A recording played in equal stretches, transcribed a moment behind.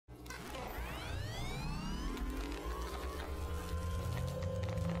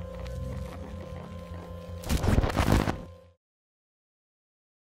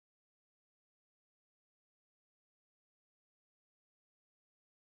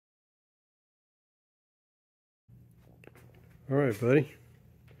All right, buddy.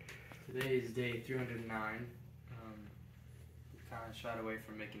 Today is day 309. We kind of shied away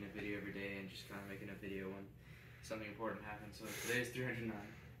from making a video every day and just kind of making a video when something important happens. So today is 309.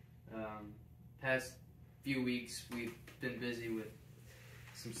 Past few weeks we've been busy with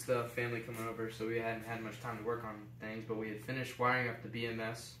some stuff, family coming over, so we hadn't had much time to work on things, but we had finished wiring up the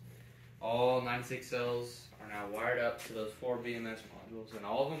BMS. All 96 cells are now wired up to those 4 BMS modules, and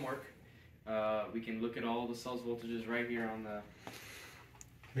all of them work. We can look at all the cells voltages right here on the...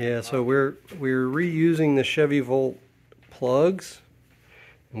 Yeah, so we're reusing the Chevy Volt plugs,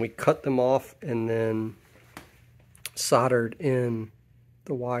 and we cut them off and then soldered in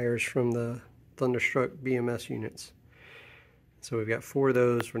the wires from the Thunderstruck BMS units. So we've got 4 of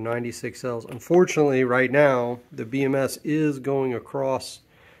those for 96 cells. Unfortunately, right now, the BMS is going across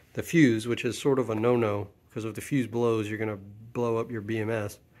the fuse, which is sort of a no-no, because if the fuse blows, you're going to blow up your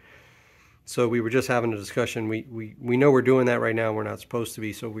BMS. So we were just having a discussion. We know we're doing that right now. We're not supposed to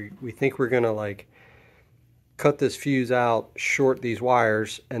be. So we think we're going to like cut this fuse out, short these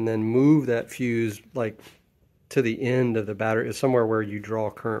wires, and then move that fuse like to the end of the battery, somewhere where you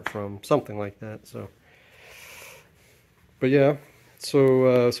draw current from, something like that. So, but yeah.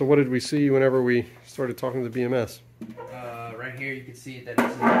 So what did we see whenever we started talking to the BMS? Right here you can see that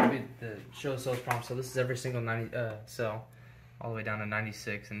this is the show cells prompt. So this is every single cell, all the way down to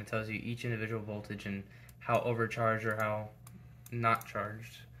 96, and it tells you each individual voltage and how overcharged or how not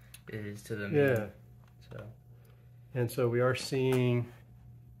charged it is to the mean. Yeah. So. And so we are seeing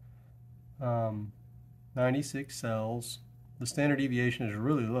 96 cells. The standard deviation is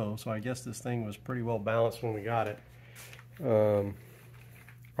really low, so I guess this thing was pretty well balanced when we got it. Or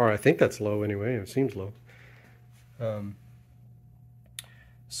I think that's low anyway. It seems low.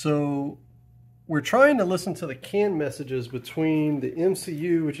 So we're trying to listen to the CAN messages between the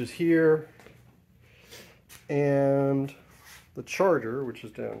MCU, which is here, and the charger, which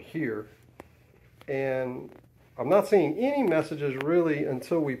is down here. And I'm not seeing any messages really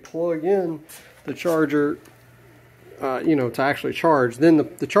until we plug in the charger, to actually charge. Then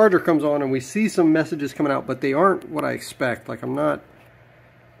the charger comes on and we see some messages coming out, but they aren't what I expect. Like I'm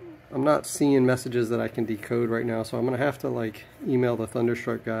not seeing messages that I can decode right now, so I'm gonna have to like email the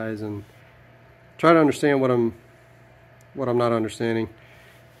Thunderstruck guys and try to understand what I'm not understanding.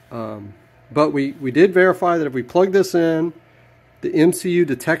 But we did verify that if we plug this in, the MCU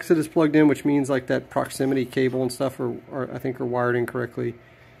detects it as plugged in, which means like that proximity cable and stuff are I think are wired incorrectly.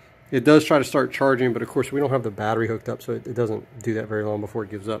 It does try to start charging, but of course we don't have the battery hooked up, so it doesn't do that very long before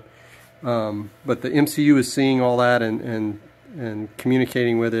it gives up. But the MCU is seeing all that and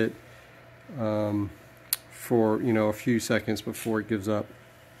communicating with it for a few seconds before it gives up.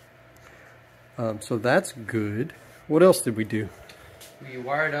 So that's good. What else did we do? We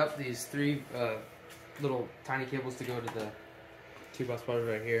wired up these 3 little tiny cables to go to the 2-bus spotters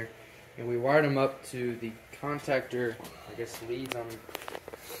right here, and we wired them up to the contactor, I guess, leads on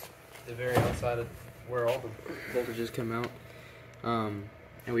the very outside of where all the voltages come out.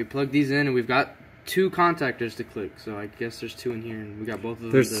 And we plugged these in, and we've got 2 contactors to click, so I guess there's 2 in here, and we got both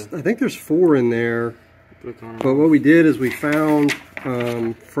of them. I think there's 4 in there. Click on them. But what we did is we found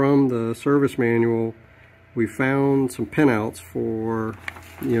from the service manual, we found some pinouts for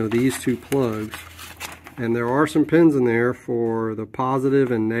these 2 plugs, and there are some pins in there for the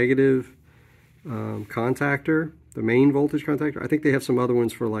positive and negative contactor, the main voltage contactor. I think they have some other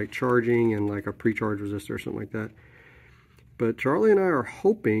ones for like charging and like a pre-charge resistor or something like that. But Charlie and I are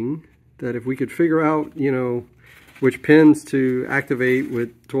hoping that if we could figure out which pins to activate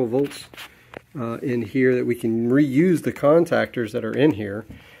with 12 volts in here, that we can reuse the contactors that are in here,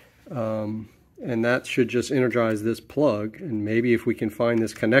 and that should just energize this plug. And maybe if we can find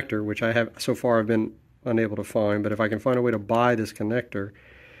this connector, which I have so far I've been unable to find, but if I can find a way to buy this connector,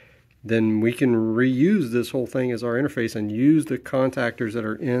 then we can reuse this whole thing as our interface and use the contactors that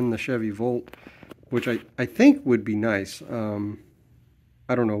are in the Chevy Volt, which I think would be nice.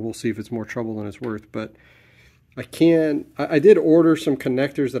 I don't know, we'll see if it's more trouble than it's worth, but I did order some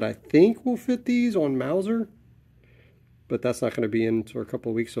connectors that I think will fit these on Mauser, but that's not going to be in for a couple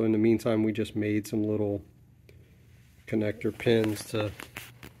of weeks. So in the meantime, we just made some little connector pins to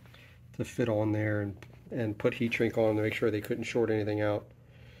fit on there and put heat shrink on to make sure they couldn't short anything out.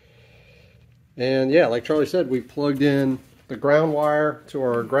 And yeah, like Charlie said, we plugged in the ground wire to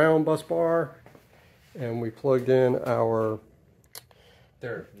our ground bus bar, and we plugged in our...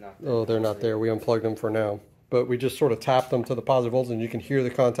 They're not there. Oh, they're not there. We unplugged them for now. But we just sort of tapped them to the positive voltage, and you can hear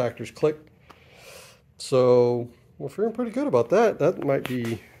the contactors click. So we're feeling pretty good about that. That might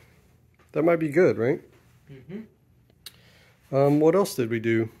be good, right? Mm-hmm. What else did we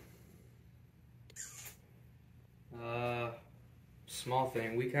do? small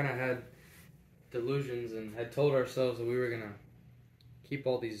thing. We kind of had delusions and had told ourselves that we were gonna keep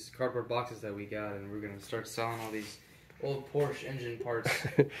all these cardboard boxes that we got, and we're gonna start selling all these old Porsche engine parts.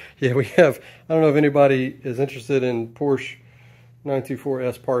 Yeah, we have. I don't know if anybody is interested in Porsche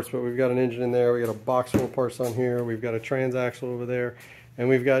 924S parts, but we've got an engine in there. We got a box full of parts on here. We've got a transaxle over there, and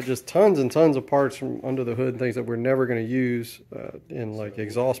we've got just tons and tons of parts from under the hood and things that we're never going to use in like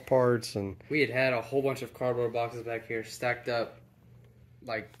exhaust parts. And we had a whole bunch of cardboard boxes back here stacked up,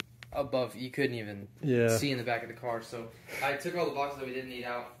 like above. You couldn't even see in the back of the car. So I took all the boxes that we didn't need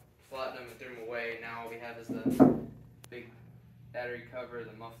out, flattened them, and threw them away. Now all we have is the big battery cover,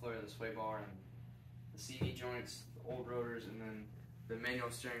 the muffler, the sway bar, and the CV joints, the old rotors, and then the manual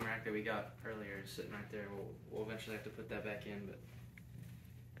steering rack that we got earlier is sitting right there. We'll eventually have to put that back in, but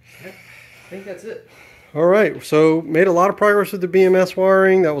yeah, I think that's it. All right, so made a lot of progress with the BMS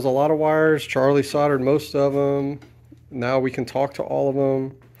wiring. That was a lot of wires. Charlie soldered most of them. Now we can talk to all of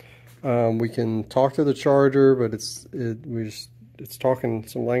them. We can talk to the charger, but it's talking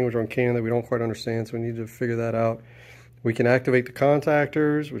some language on CAN that we don't quite understand, so we need to figure that out. We can activate the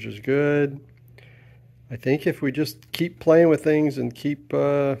contactors, which is good. I think if we just keep playing with things and keep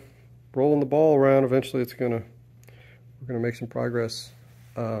rolling the ball around, eventually we're gonna make some progress.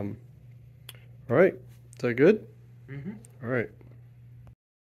 All right, is that good? Mm-hmm. All right.